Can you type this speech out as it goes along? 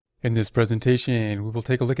In this presentation, we will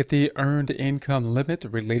take a look at the earned income limit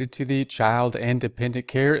related to the child and dependent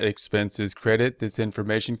care expenses credit. This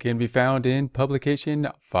information can be found in publication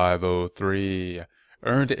 503.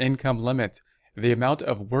 Earned income limit. The amount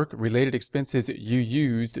of work-related expenses you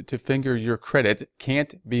used to finger your credit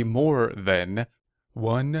can't be more than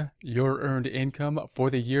 1. Your earned income for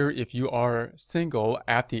the year if you are single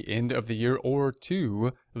at the end of the year, or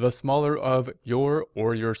 2. The smaller of your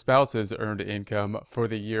or your spouse's earned income for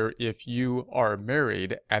the year if you are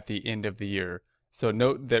married at the end of the year. So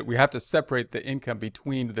note that we have to separate the income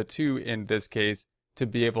between the two in this case to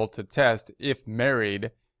be able to test if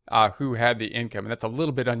married, who had the income. And that's a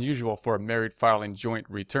little bit unusual for a married filing joint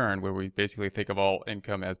return, where we basically think of all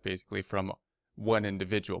income as basically from one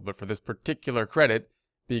individual. But for this particular credit,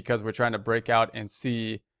 because we're trying to break out and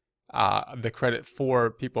see the credit for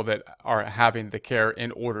people that are having the care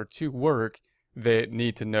in order to work, they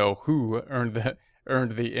need to know who earned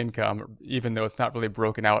the income, even though it's not really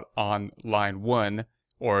broken out on line 1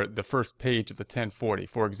 or the first page of the 1040.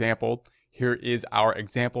 For example, here is our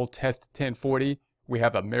example test 1040. We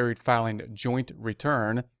have a married filing joint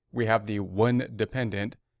return. We have the one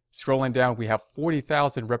dependent. Scrolling down, we have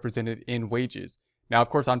 40,000 represented in wages. Now, of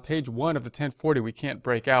course, on page 1 of the 1040, we can't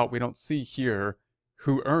break out. We don't see here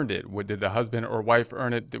who earned it. Did the husband or wife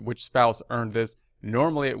earn it? Which spouse earned this?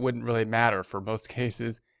 Normally, it wouldn't really matter for most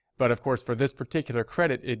cases. But of course, for this particular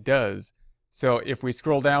credit, it does. So if we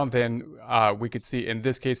scroll down, then we could see in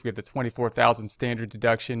this case, we have the 24,000 standard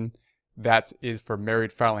deduction. That is for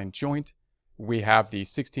married filing joint. We have the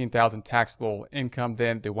 16,000 taxable income,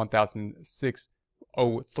 then the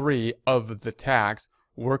 1,603 of the tax.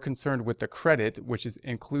 We're concerned with the credit, which is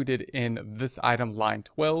included in this item, line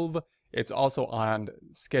 12. It's also on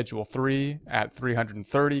Schedule 3 at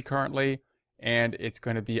 330 currently, and it's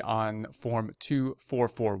going to be on Form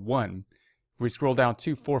 2441. If we scroll down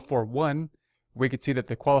 2441, we can see that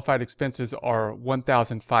the qualified expenses are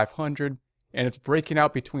 1,500, and it's breaking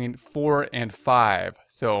out between 4 and 5.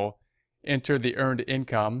 So enter the earned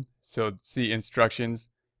income, so see instructions,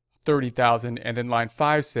 30,000, and then line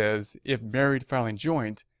 5 says, if married filing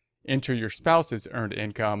joint, enter your spouse's earned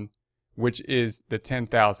income, which is the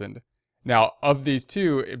 10,000. Now, of these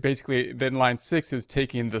two, basically, then line 6 is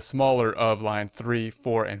taking the smaller of line 3,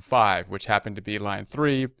 4, and 5, which happened to be line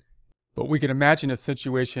 3. But we can imagine a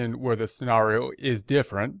situation where the scenario is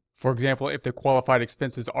different. For example, if the qualified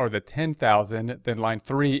expenses are the 10,000, then line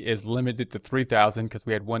 3 is limited to 3,000 because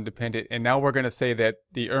we had one dependent. And now we're going to say that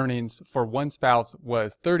the earnings for one spouse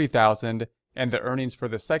was 30,000 and the earnings for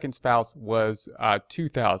the second spouse was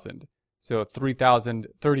 2,000. So 3,000,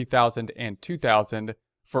 30,000, and 2,000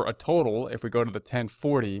 for a total. If we go to the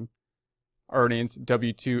 1040, earnings,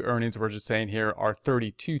 W-2 earnings, we're just saying here, are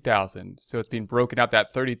 32,000. So it's being broken out.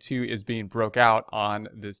 That 32 is being broke out on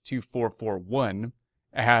this 2441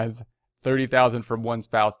 as 30,000 from one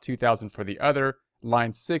spouse, 2,000 for the other.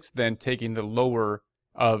 Line 6 then taking the lower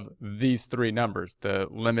of these three numbers, the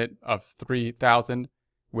limit of 3,000,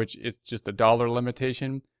 which is just a dollar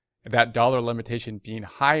limitation. That dollar limitation being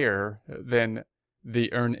higher than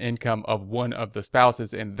the earned income of one of the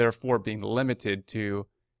spouses, and therefore being limited to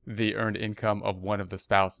the earned income of one of the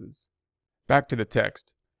spouses. Back to the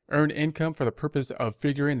text. Earned income for the purpose of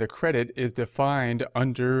figuring the credit is defined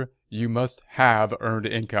under you must have earned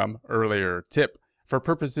income earlier. Tip: for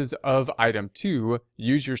purposes of item 2,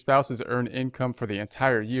 use your spouse's earned income for the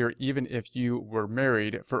entire year, even if you were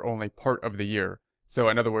married for only part of the year. So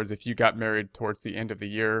in other words, if you got married towards the end of the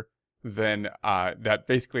year, then that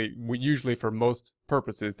basically, usually for most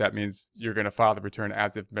purposes, that means you're going to file the return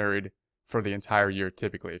as if married for the entire year.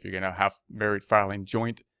 Typically, if you're going to have married filing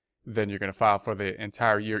joint, then you're going to file for the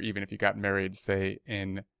entire year, even if you got married, say,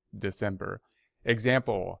 in December.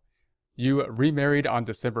 Example: you remarried on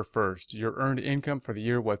December 1st. Your earned income for the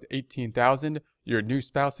year was 18,000. Your new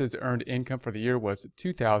spouse's earned income for the year was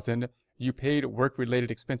 2,000. You paid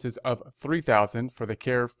work-related expenses of 3,000 for the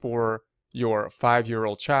care for your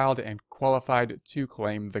 5-year-old child and qualified to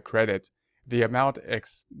claim the credit. The amount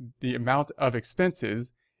of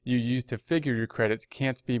expenses you use to figure your credit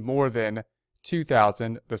can't be more than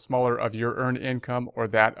 2,000, the smaller of your earned income or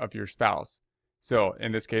that of your spouse. So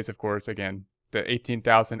in this case, of course, again, the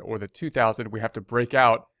 18,000 or the 2,000, we have to break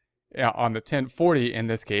out on the 1040. In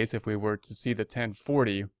this case, if we were to see the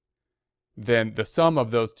 1040, then the sum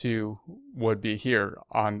of those two would be here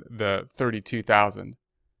on the 32,000.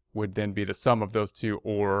 Would then be the sum of those two,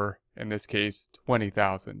 or in this case,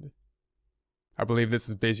 20,000. I believe this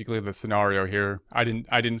is basically the scenario here. I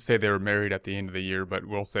didn't say they were married at the end of the year, but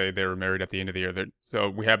we'll say they were married at the end of the year. So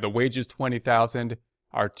we have the wages 20,000.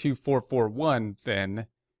 Our 2441 then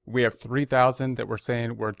We have 3,000 that we're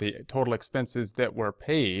saying were the total expenses that were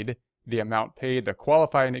paid, the amount paid, the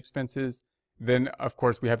qualifying expenses. Then, of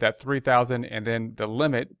course, we have that 3,000, and then the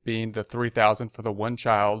limit being the 3,000 for the one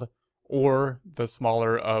child, or the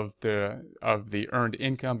smaller of the earned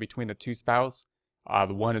income between the two spouse.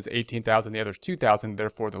 The one is 18,000, the other is 2,000.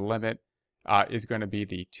 Therefore, the limit is going to be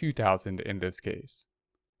the 2,000 in this case.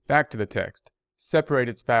 Back to the text.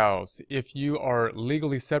 Separated spouse. If you are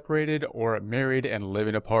legally separated or married and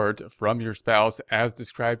living apart from your spouse as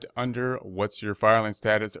described under what's your filing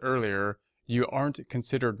status earlier, you aren't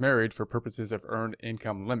considered married for purposes of earned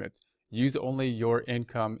income limit. Use only your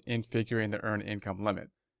income in figuring the earned income limit.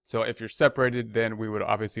 So if you're separated, then we would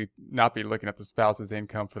obviously not be looking at the spouse's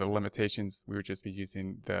income for the limitations. We would just be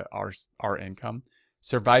using our income.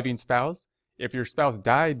 Surviving spouse. If your spouse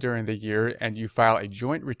died during the year and you file a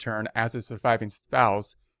joint return as a surviving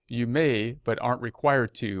spouse, you may, but aren't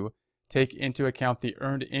required to, take into account the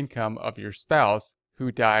earned income of your spouse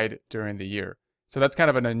who died during the year. So that's kind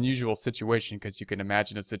of an unusual situation, because you can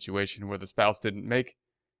imagine a situation where the spouse didn't make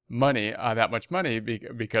money, that much money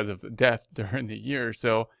because of death during the year.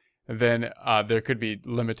 So then there could be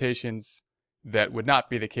limitations that would not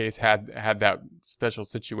be the case had that special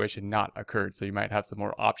situation not occurred. So you might have some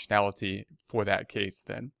more optionality for that case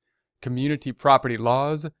then. Community property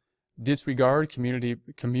laws. Disregard community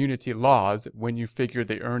laws when you figure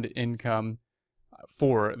the earned income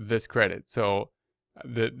for this credit. So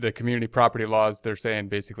the community property laws, they're saying,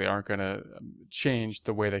 basically aren't going to change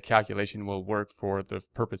the way the calculation will work for the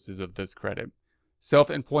purposes of this credit.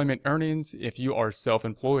 Self-employment earnings. If you are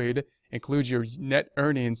self-employed, include your net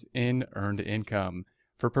earnings in earned income.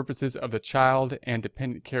 For purposes of the child and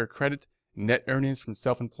dependent care credit, net earnings from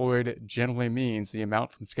self-employed generally means the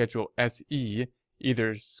amount from Schedule SE,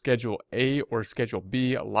 either Schedule A or Schedule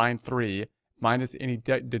B, line 3, minus any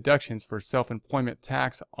deductions for self-employment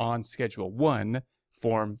tax on Schedule 1,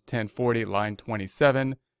 Form 1040, line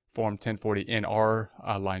 27, Form 1040 NR,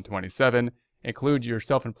 line 27. Include your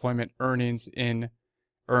self-employment earnings in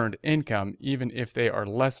earned income, even if they are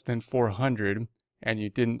less than 400 and you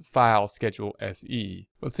didn't file Schedule SE.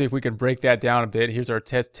 Let's see if we can break that down a bit. Here's our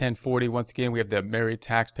test 1040. Once again, we have the married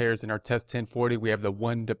taxpayers. In our test 1040, we have the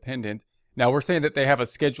one dependent. Now we're saying that they have a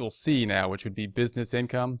Schedule C now, which would be business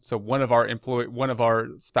income. So one of our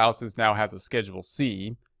spouses now has a Schedule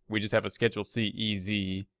C. We just have a Schedule C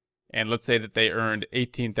EZ. And let's say that they earned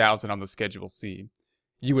 $18,000 on the Schedule C.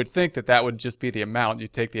 You would think that that would just be the amount. You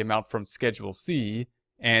take the amount from Schedule C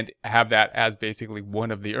and have that as basically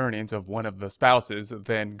one of the earnings of one of the spouses,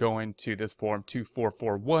 then go into this form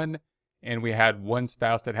 2441, and we had one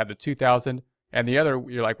spouse that had the 2,000, and the other,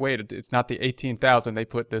 you're like, wait, it's not the 18,000. They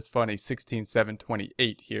put this funny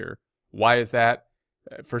 16,728 here. Why is that?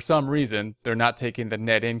 For some reason, they're not taking the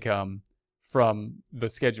net income from the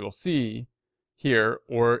Schedule C here,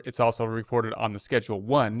 or it's also reported on the Schedule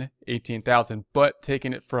 1, 18,000, but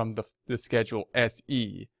taking it from the Schedule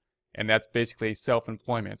SE. And that's basically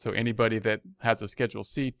self-employment. So anybody that has a Schedule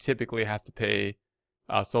C typically has to pay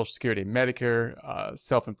Social Security, Medicare,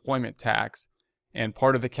 self-employment tax. And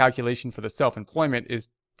part of the calculation for the self-employment is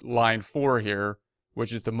line 4 here,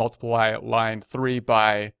 which is to multiply line 3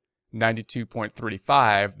 by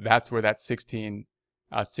 92.35. That's where that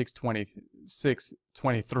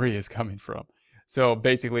 623 is coming from. So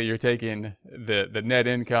basically you're taking the net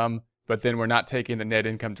income, but then we're not taking the net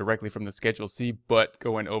income directly from the Schedule C, but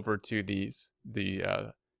going over to the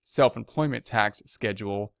self-employment tax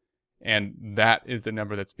schedule, and that is the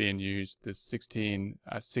number that's being used, this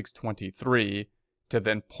 16,623, to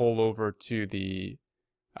then pull over to the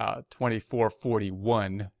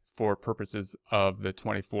 2441 for purposes of the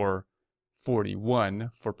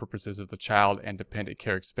 2441 for purposes of the child and dependent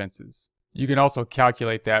care expenses. You can also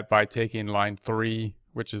calculate that by taking line 3,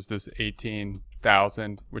 which is this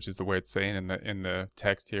 18,000, which is the way it's saying in the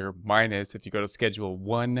text here, minus, if you go to Schedule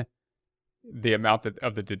 1, the amount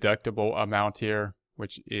of the deductible amount here,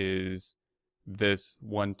 which is this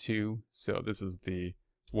 12. So this is the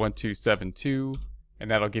 1272, and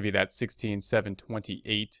that'll give you that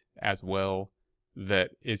 16,728 as well.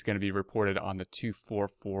 That is going to be reported on the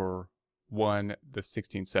 2441, the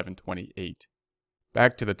 16,728.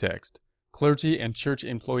 Back to the text. Clergy and church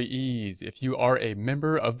employees. If you are a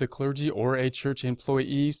member of the clergy or a church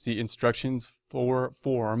employee, see instructions for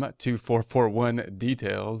Form 2441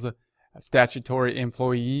 details. A statutory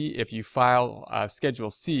employee, if you file Schedule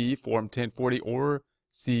C, Form 1040, or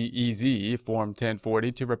CEZ, Form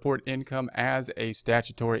 1040, to report income as a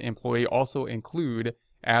statutory employee, also include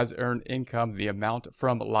as earned income the amount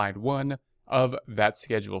from line 1 of that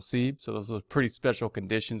Schedule C. So those are pretty special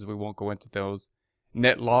conditions. We won't go into those.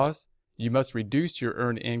 Net loss. you must reduce your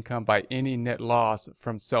earned income by any net loss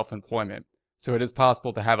from self-employment. So it is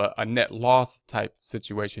possible to have a net loss type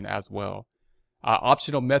situation as well.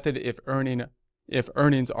 Optional method if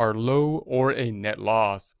earnings are low or a net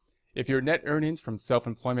loss. If your net earnings from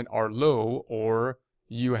self-employment are low or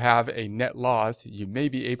you have a net loss, you may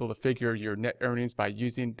be able to figure your net earnings by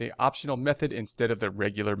using the optional method instead of the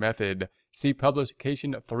regular method. See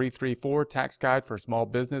Publication 334 Tax Guide for Small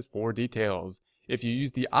Business for details. If you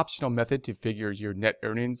use the optional method to figure your net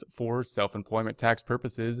earnings for self-employment tax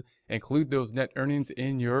purposes, include those net earnings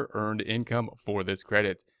in your earned income for this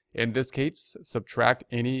credit. In this case, subtract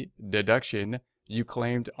any deduction you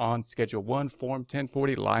claimed on Schedule 1, Form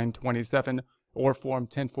 1040, line 27, or Form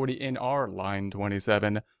 1040-NR, line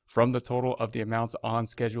 27, from the total of the amounts on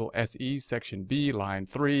Schedule SE, Section B, line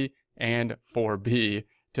 3, and 4B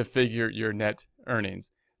to figure your net earnings.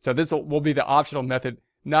 So this will be the optional method,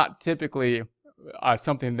 not typically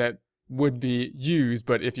something that would be used,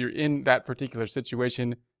 but if you're in that particular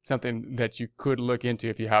situation, something that you could look into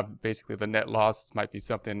if you have basically the net loss might be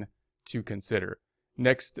something to consider.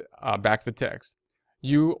 Next, back to the text.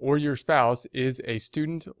 You or your spouse is a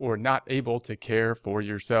student or not able to care for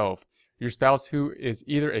yourself. Your spouse who is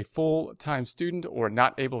either a full-time student or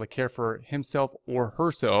not able to care for himself or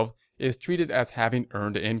herself is treated as having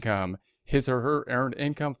earned income. His or her earned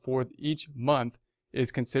income for each month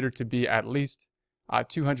is considered to be at least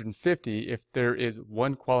 $250 if there is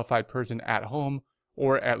one qualified person at home,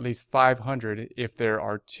 or at least $500 if there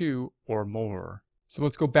are two or more. So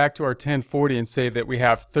let's go back to our 1040 and say that we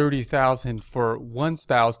have $30,000 for one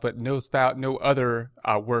spouse, but no other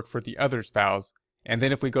work for the other spouse. And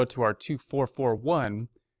then if we go to our 2441,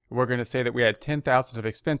 we're going to say that we had $10,000 of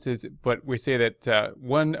expenses, but we say that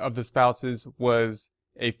one of the spouses was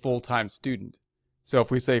a full-time student. So if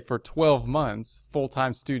we say for 12 months,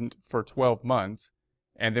 full-time student for 12 months,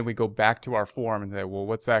 and then we go back to our form and say, well,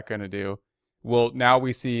 what's that going to do? Well, now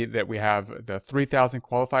we see that we have the $3,000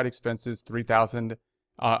 qualified expenses, $3,000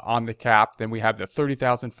 on the cap. Then we have the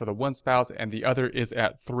 $30,000 for the one spouse, and the other is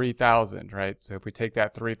at $3,000, right? So if we take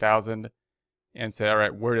that $3,000 and say, all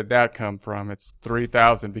right, where did that come from? It's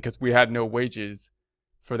 $3,000 because we had no wages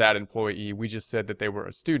for that employee. We just said that they were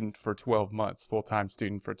a student for 12 months, full-time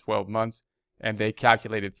student for 12 months, and they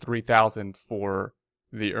calculated $3,000 for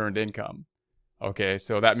the earned income. Okay,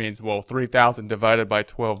 so that means, well, 3,000 divided by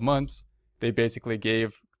 12 months, they basically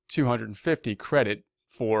gave 250 credit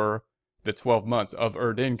for the 12 months of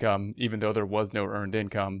earned income, even though there was no earned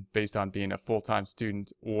income based on being a full-time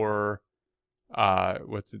student or,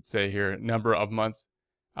 what's it say here, number of months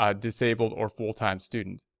disabled or full-time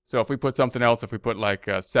student. So if we put something else, if we put like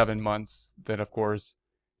 7 months, then of course,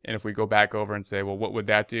 and if we go back over and say, well, what would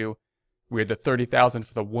that do? We had the 30,000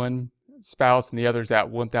 for the one spouse and the other's at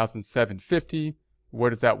 1,750.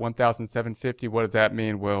 What is that 1,750? What does that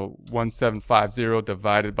mean? Well, 1,750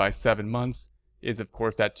 divided by 7 months is, of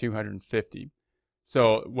course, that 250.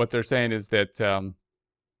 So what they're saying is that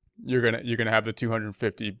you're gonna have the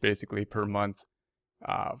 250 basically per month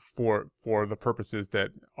for the purposes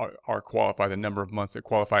that are qualified. The number of months that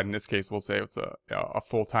qualified. In this case, we'll say it's a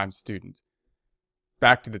full-time student.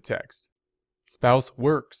 Back to the text. Spouse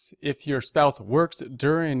works. If your spouse works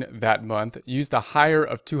during that month, use the higher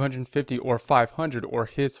of 250 or 500 or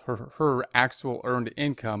his or her actual earned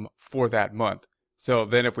income for that month. So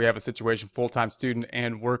then if we have a situation, full-time student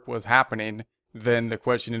and work was happening, then the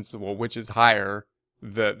question is, well, which is higher?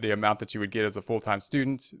 The amount that you would get as a full-time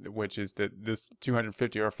student, which is this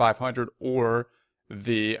 250 or 500, or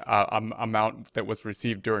the amount that was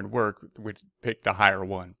received during work, which pick the higher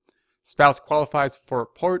one. Spouse qualifies for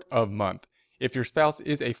part of month. If your spouse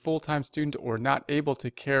is a full-time student or not able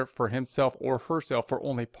to care for himself or herself for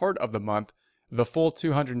only part of the month, the full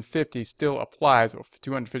 250 still applies, or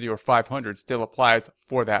 250 or 500 still applies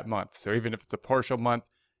for that month. So even if it's a partial month,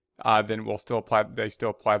 then they still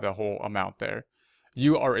apply the whole amount there.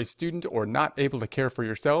 You are a student or not able to care for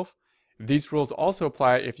yourself. These rules also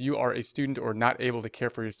apply if you are a student or not able to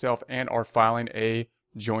care for yourself and are filing a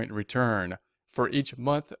joint return. For each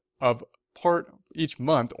month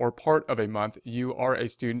or part of a month you are a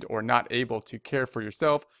student or not able to care for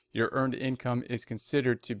yourself, your earned income is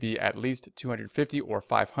considered to be at least 250 or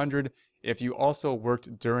 500. If you also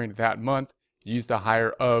worked during that month, use the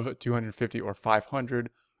higher of 250 or 500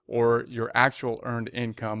 or your actual earned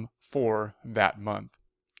income for that month.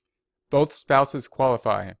 Both spouses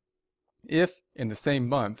qualify. If in the same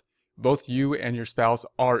month both you and your spouse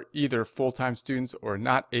are either full-time students or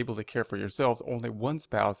not able to care for yourselves, only one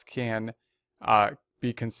spouse can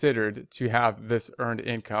be considered to have this earned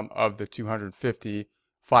income of the 250,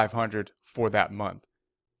 500 for that month.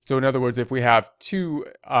 So in other words, if we have two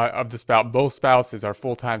of the both spouses are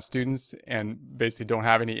full-time students and basically don't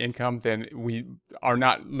have any income, then we are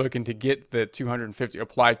not looking to get the 250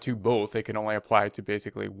 applied to both. They can only apply to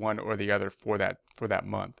basically one or the other for that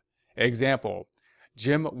month. Example,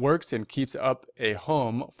 Jim works and keeps up a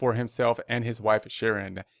home for himself and his wife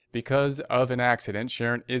Sharon. Because of an accident,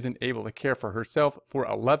 Sharon isn't able to care for herself for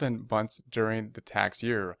 11 months during the tax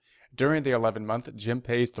year. During the 11-month, Jim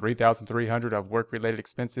pays $3,300 of work-related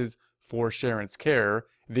expenses for Sharon's care.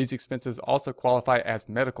 These expenses also qualify as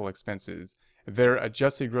medical expenses. Their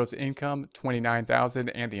adjusted gross income, $29,000,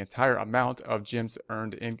 and the entire amount of Jim's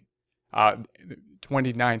earned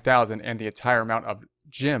 $29,000 and the entire amount of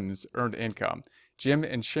Jim's earned income. Jim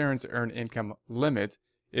and Sharon's earned income limit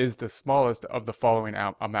is the smallest of the following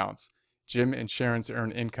amounts. Jim and Sharon's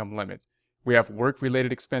earned income limit. We have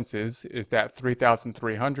work-related expenses, is that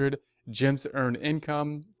 $3,300, Jim's earned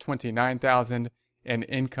income, $29,000, and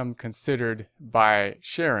income considered by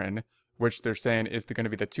Sharon, which they're saying is going to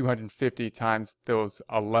be the 250 times those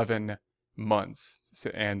 11 months.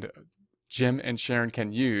 And Jim and Sharon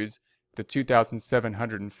can use the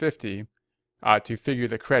 2,750 to figure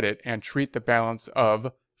the credit and treat the balance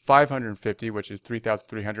of 550, which is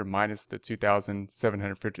 3,300 minus the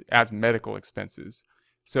 2,750 as medical expenses.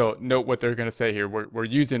 So note what they're going to say here. We're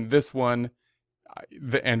using this one,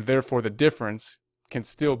 and therefore the difference can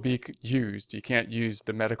still be used. You can't use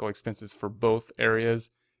the medical expenses for both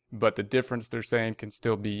areas, but the difference they're saying can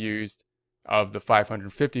still be used of the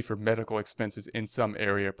 550 for medical expenses in some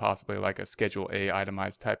area, possibly like a Schedule A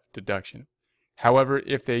itemized type deduction. However,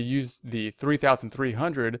 if they use the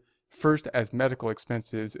 3,300 first as medical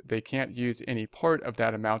expenses, they can't use any part of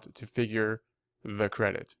that amount to figure the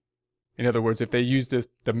credit. In other words, if they use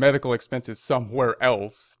the medical expenses somewhere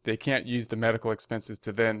else, they can't use the medical expenses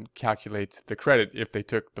to then calculate the credit. If they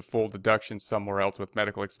took the full deduction somewhere else with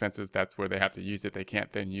medical expenses, that's where they have to use it. They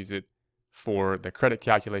can't then use it for the credit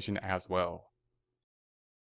calculation as well.